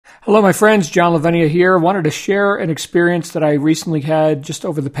Hello, my friends. John Lavenia here. Wanted to share an experience that I recently had just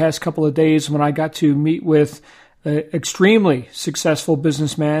over the past couple of days when I got to meet with an extremely successful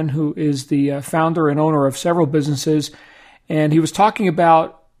businessman who is the founder and owner of several businesses. And he was talking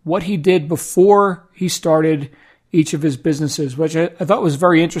about what he did before he started each of his businesses, which I thought was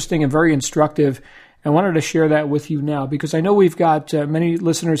very interesting and very instructive. I wanted to share that with you now because I know we've got many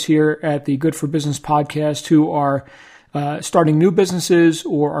listeners here at the Good for Business podcast who are starting new businesses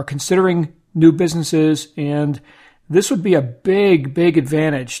or are considering new businesses. And this would be a big, big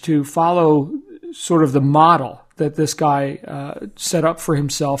advantage to follow sort of the model that this guy set up for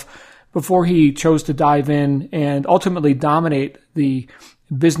himself before he chose to dive in and ultimately dominate the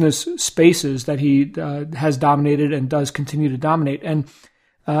business spaces that he has dominated and does continue to dominate. And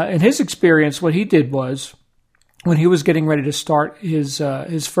in his experience, what he did was when he was getting ready to start his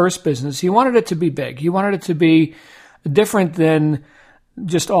first business, he wanted it to be big. He wanted it to be different than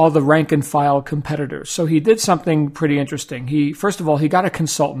just all the rank and file competitors. So he did something pretty interesting. First of all, he got a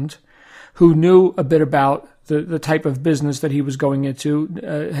consultant who knew a bit about the type of business that he was going into,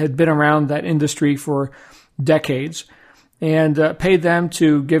 had been around that industry for decades, and paid them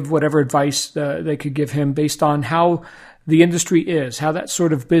to give whatever advice they could give him based on how the industry is, how that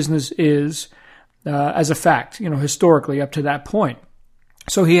sort of business is as a fact, historically up to that point.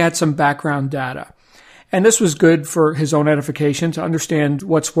 So he had some background data. And this was good for his own edification to understand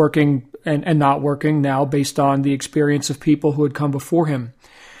what's working and not working now based on the experience of people who had come before him.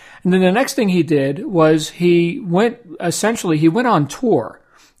 And then the next thing he did was he went on tour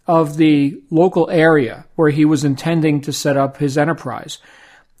of the local area where he was intending to set up his enterprise.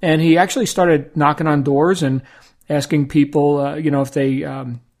 And he actually started knocking on doors and asking people, if they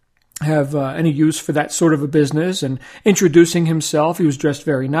have any use for that sort of a business, and introducing himself. He was dressed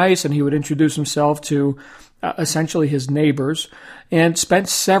very nice, and he would introduce himself to essentially his neighbors, and spent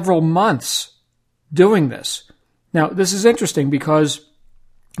several months doing this. Now, this is interesting because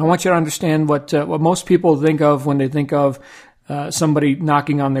I want you to understand what most people think of when they think of somebody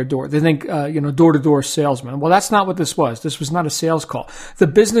knocking on their door. They think, door-to-door salesman. Well, that's not what this was. This was not a sales call. The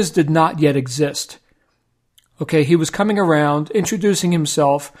business did not yet exist. Okay, he was coming around, introducing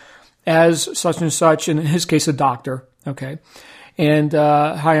himself as such and such, in his case, a doctor, okay? And,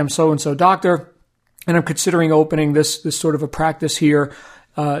 hi, I'm so-and-so doctor, and I'm considering opening this sort of a practice here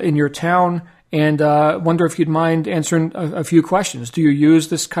in your town, and wonder if you'd mind answering a few questions. Do you use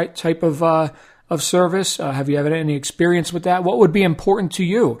this type of service? Have you had any experience with that? What would be important to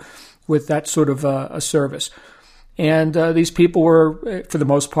you with that sort of a service? And these people were, for the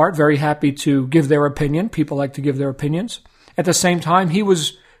most part, very happy to give their opinion. People like to give their opinions. At the same time, he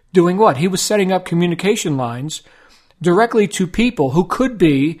was doing what? He was setting up communication lines directly to people who could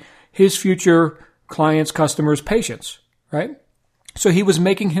be his future clients, customers, patients, right? So he was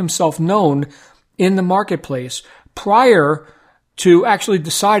making himself known in the marketplace prior to actually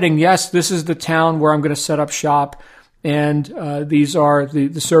deciding, yes, this is the town where I'm going to set up shop, and these are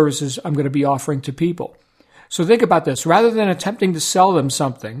the services I'm going to be offering to people. So think about this. Rather than attempting to sell them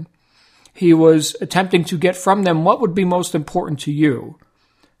something, he was attempting to get from them what would be most important to you.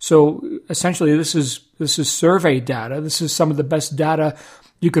 So essentially, this is survey data. This is some of the best data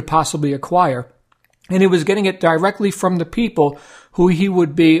you could possibly acquire. And he was getting it directly from the people who he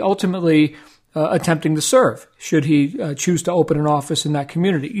would be ultimately attempting to serve, should he choose to open an office in that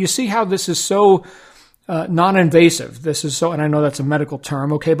community. You see how this is so non-invasive. This is so, and I know that's a medical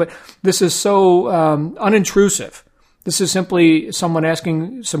term, okay, but this is so unintrusive. This is simply someone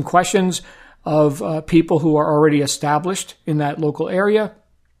asking some questions of people who are already established in that local area,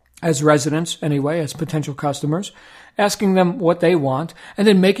 as residents anyway, as potential customers, asking them what they want, and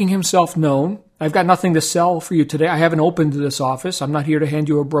then making himself known. I've got nothing to sell for you today. I haven't opened this office. I'm not here to hand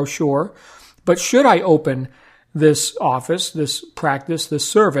you a brochure. But should I open this office, this practice, this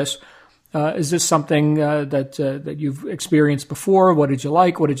service, is this something that you've experienced before? What did you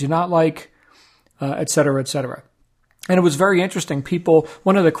like? What did you not like? Et cetera, et cetera. And it was very interesting.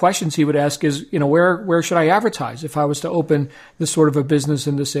 One of the questions he would ask is, where should I advertise if I was to open this sort of a business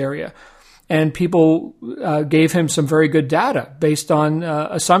in this area? And people gave him some very good data based on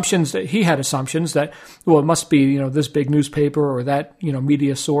assumptions that he had that, well, it must be, this big newspaper or that,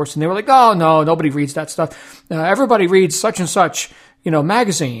 media source. And they were like, oh, no, nobody reads that stuff. Everybody reads such and such,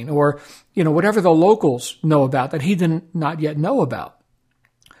 magazine or, whatever the locals know about that he did not yet know about.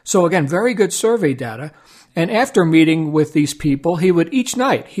 So again, very good survey data. And after meeting with these people, each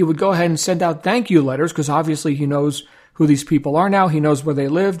night he would go ahead and send out thank you letters because obviously he knows who these people are now. He knows where they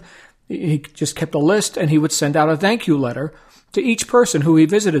lived. He just kept a list, and he would send out a thank you letter to each person who he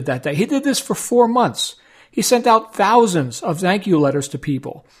visited that day. He did this for 4 months. He sent out thousands of thank you letters to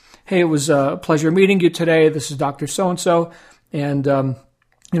people. Hey, it was a pleasure meeting you today. This is Dr. So-and-so. And,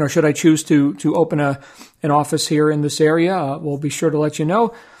 should I choose to open an office here in this area, we'll be sure to let you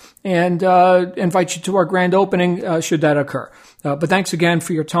know and invite you to our grand opening should that occur. But thanks again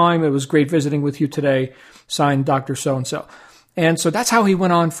for your time. It was great visiting with you today. Signed, Dr. So-and-so. And so that's how he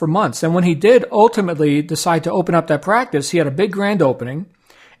went on for months. And when he did ultimately decide to open up that practice, he had a big grand opening,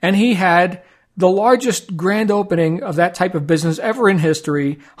 and he had the largest grand opening of that type of business ever in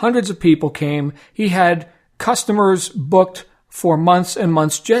history. Hundreds of people came. He had customers booked for months and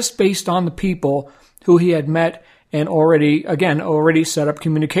months just based on the people who he had met and already set up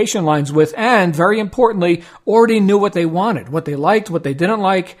communication lines with, and very importantly, already knew what they wanted, what they liked, what they didn't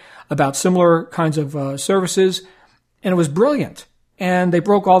like about similar kinds of services. And it was brilliant. And they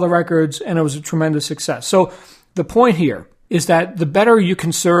broke all the records, and it was a tremendous success. So the point here is that the better you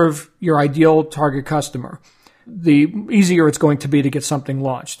can serve your ideal target customer, the easier it's going to be to get something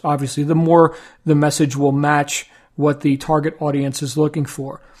launched. Obviously, the more the message will match what the target audience is looking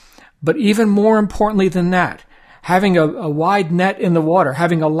for. But even more importantly than that, having a wide net in the water,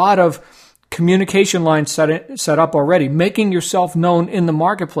 having a lot of communication lines set up already, making yourself known in the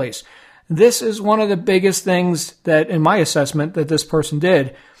marketplace. This is one of the biggest things that, in my assessment, that this person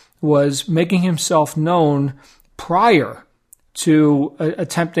did, was making himself known prior to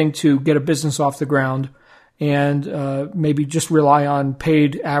attempting to get a business off the ground and maybe just rely on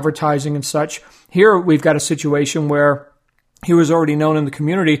paid advertising and such. Here we've got a situation where he was already known in the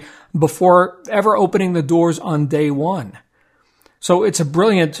community before ever opening the doors on day one. So it's a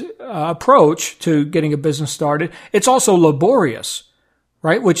brilliant approach to getting a business started. It's also laborious,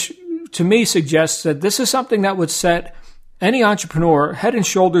 right? Which to me suggests that this is something that would set any entrepreneur head and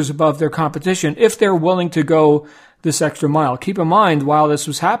shoulders above their competition if they're willing to go this extra mile. Keep in mind, while this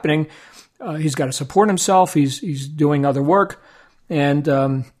was happening, he's got to support himself. He's doing other work,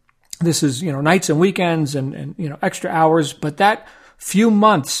 and this is nights and weekends and extra hours. But that few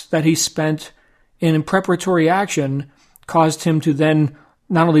months that he spent in preparatory action caused him to then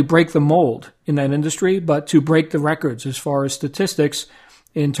not only break the mold in that industry, but to break the records as far as statistics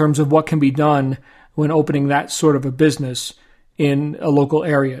in terms of what can be done when opening that sort of a business in a local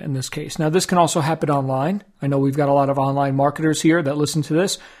area in this case. Now, this can also happen online. I know we've got a lot of online marketers here that listen to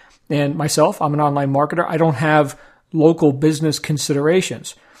this. And myself, I'm an online marketer. I don't have local business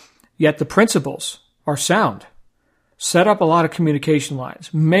considerations. Yet the principles are sound. Set up a lot of communication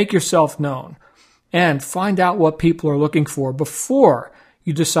lines. Make yourself known. And find out what people are looking for before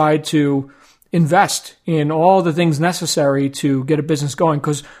you decide to invest in all the things necessary to get a business going.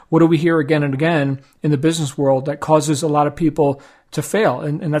 Because what do we hear again and again in the business world that causes a lot of people to fail?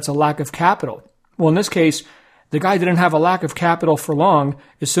 And that's a lack of capital. Well, in this case, the guy didn't have a lack of capital for long.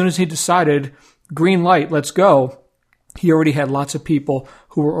 As soon as he decided, green light, let's go, he already had lots of people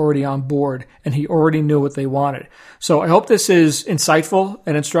who were already on board, and he already knew what they wanted. So I hope this is insightful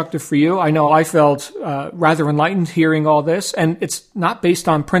and instructive for you. I know I felt rather enlightened hearing all this, and it's not based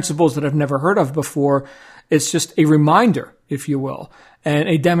on principles that I've never heard of before. It's just a reminder, if you will, and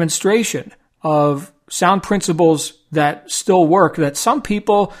a demonstration of sound principles that still work, that some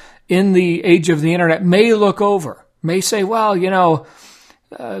people in the age of the internet may look over, may say, well,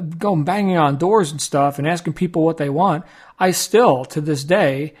 going banging on doors and stuff and asking people what they want. I still, to this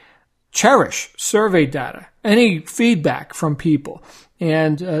day, cherish survey data, any feedback from people,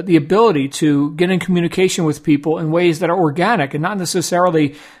 and the ability to get in communication with people in ways that are organic and not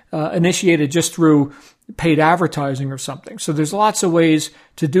necessarily initiated just through paid advertising or something. So there's lots of ways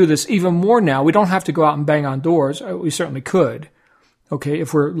to do this. Even more now, we don't have to go out and bang on doors. We certainly could, okay,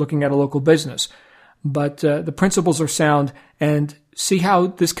 if we're looking at a local business. But the principles are sound, and see how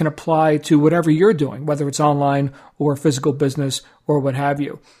this can apply to whatever you're doing, whether it's online or physical business or what have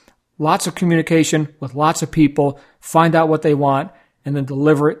you. Lots of communication with lots of people, find out what they want, and then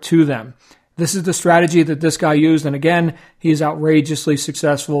deliver it to them. This is the strategy that this guy used, and again, he is outrageously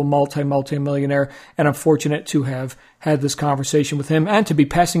successful, multi-millionaire, and I'm fortunate to have had this conversation with him and to be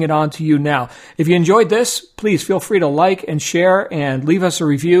passing it on to you now. If you enjoyed this, please feel free to like and share and leave us a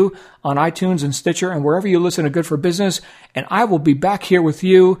review on iTunes and Stitcher and wherever you listen to Good for Business, and I will be back here with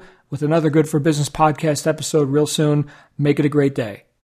you with another Good for Business podcast episode real soon. Make it a great day.